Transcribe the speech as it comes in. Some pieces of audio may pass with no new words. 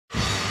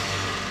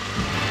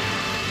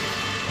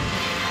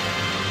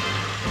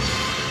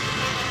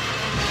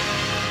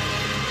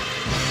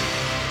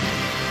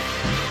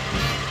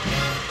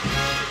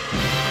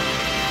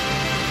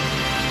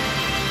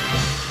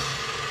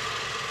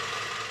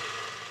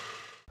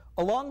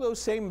Along those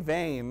same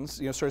veins,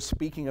 sort of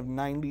speaking of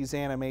 90s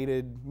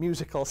animated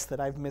musicals that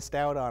I've missed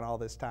out on all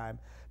this time,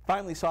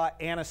 finally saw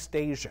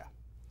Anastasia.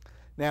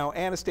 Now,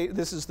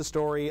 this is the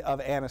story of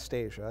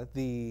Anastasia,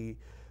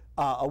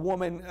 a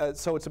woman.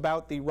 So it's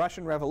about the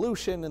Russian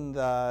Revolution and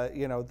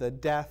the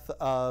death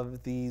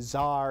of the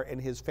Tsar and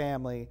his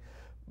family,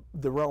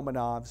 the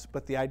Romanovs,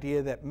 but the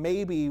idea that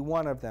maybe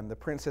one of them, the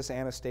Princess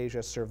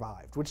Anastasia,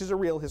 survived, which is a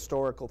real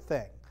historical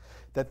thing.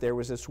 That there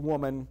was this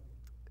woman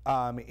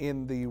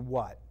in the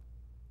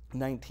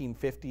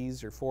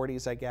 1950s or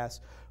 40s, I guess,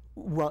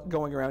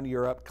 going around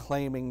Europe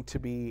claiming to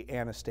be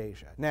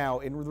Anastasia. Now,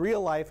 in real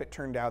life, it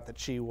turned out that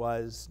she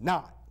was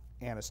not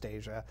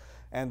Anastasia,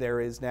 and there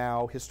is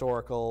now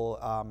historical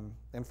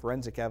and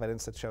forensic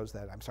evidence that shows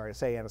that, I'm sorry to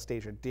say,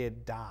 Anastasia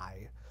did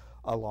die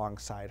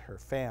alongside her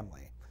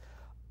family.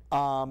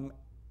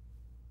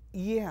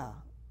 Yeah,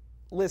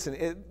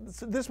 listen,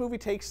 this movie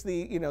takes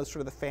the, sort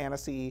of the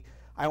fantasy,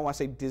 I don't want to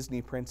say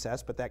Disney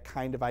princess, but that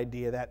kind of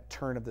idea, that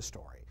turn of the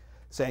story.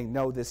 Saying,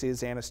 no, this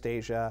is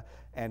Anastasia,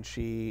 and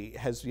she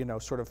has,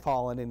 sort of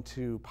fallen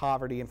into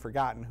poverty and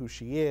forgotten who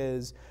she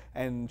is,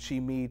 and she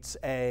meets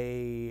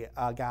a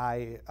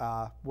guy,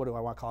 what do I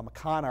want to call him, a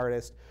con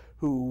artist,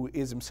 who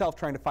is himself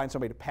trying to find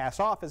somebody to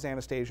pass off as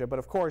Anastasia, but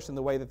of course, in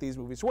the way that these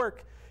movies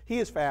work, he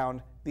has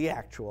found the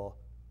actual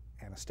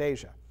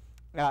Anastasia.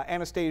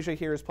 Anastasia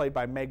here is played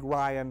by Meg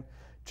Ryan.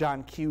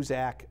 John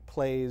Cusack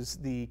plays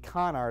the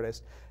con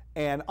artist.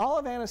 And all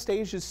of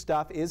Anastasia's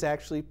stuff is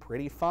actually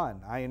pretty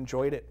fun. I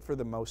enjoyed it for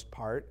the most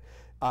part.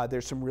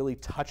 There's some really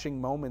touching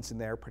moments in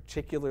there,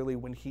 particularly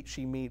when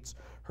she meets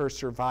her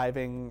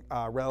surviving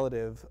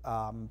relative,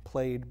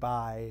 played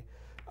by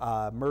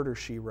Murder,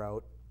 She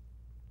Wrote.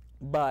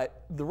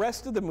 But the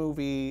rest of the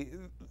movie,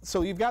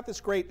 so you've got this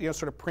great,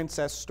 sort of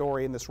princess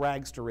story and this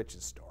rags to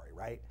riches story,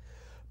 right?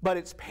 But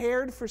it's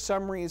paired for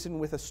some reason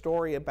with a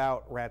story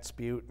about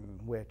Rasputin,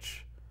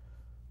 which...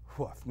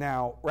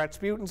 Now,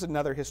 Rasputin's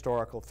another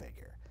historical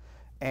figure,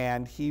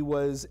 and he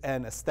was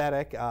an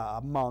ascetic,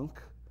 a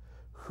monk,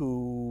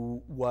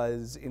 who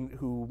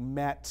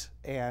met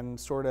and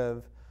sort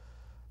of,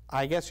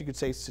 I guess you could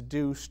say,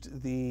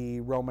 seduced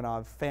the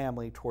Romanov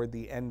family toward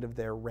the end of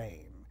their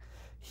reign.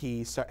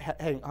 He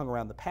hung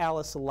around the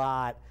palace a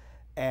lot.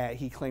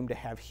 He claimed to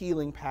have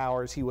healing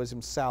powers. He was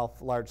himself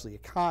largely a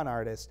con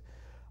artist.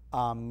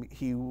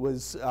 He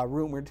was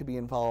rumored to be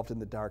involved in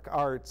the dark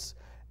arts.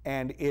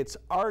 And it's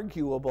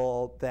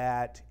arguable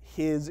that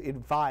his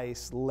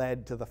advice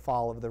led to the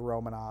fall of the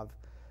Romanov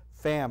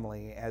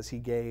family, as he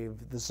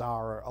gave the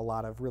Tsar a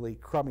lot of really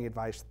crummy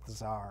advice that the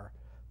Tsar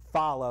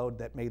followed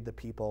that made the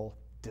people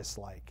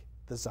dislike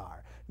the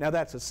Tsar. Now,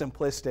 that's a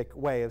simplistic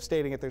way of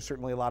stating it. There's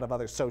certainly a lot of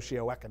other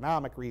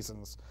socioeconomic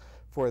reasons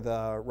for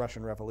the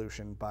Russian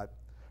Revolution, but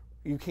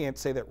you can't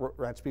say that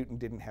Rasputin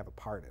didn't have a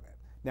part in it.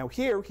 Now,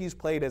 here he's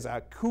played as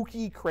a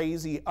kooky,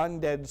 crazy,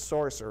 undead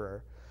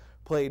sorcerer,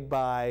 played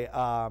by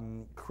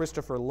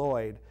Christopher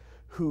Lloyd,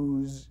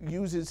 who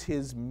uses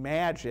his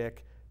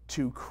magic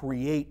to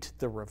create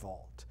the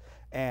revolt.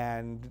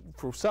 And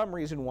for some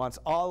reason wants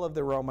all of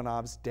the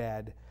Romanovs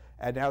dead,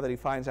 and now that he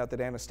finds out that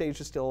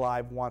Anastasia's still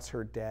alive, wants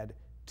her dead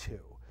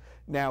too.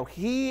 Now,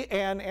 he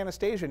and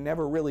Anastasia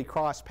never really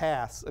cross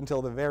paths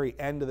until the very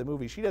end of the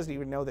movie. She doesn't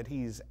even know that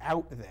he's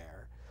out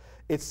there.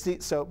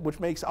 Which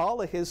makes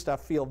all of his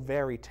stuff feel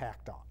very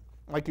tacked on.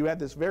 Like, you had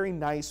this very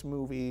nice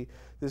movie,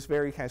 this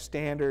very kind of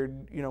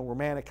standard,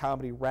 romantic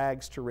comedy,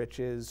 rags to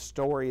riches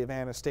story of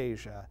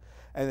Anastasia,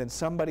 and then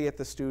somebody at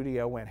the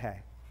studio went,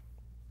 hey,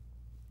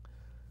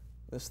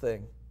 this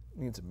thing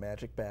needs a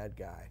magic bad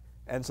guy.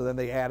 And so then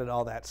they added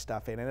all that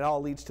stuff in, and it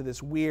all leads to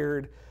this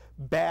weird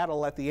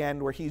battle at the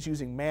end where he's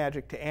using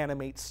magic to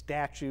animate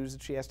statues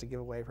that she has to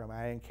give away from.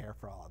 I didn't care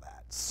for all of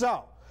that.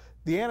 So,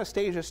 the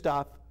Anastasia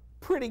stuff,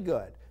 pretty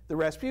good. The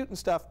Rasputin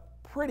stuff,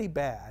 pretty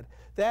bad.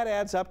 That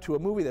adds up to a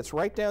movie that's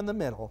right down the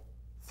middle,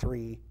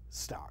 3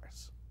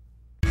 stars.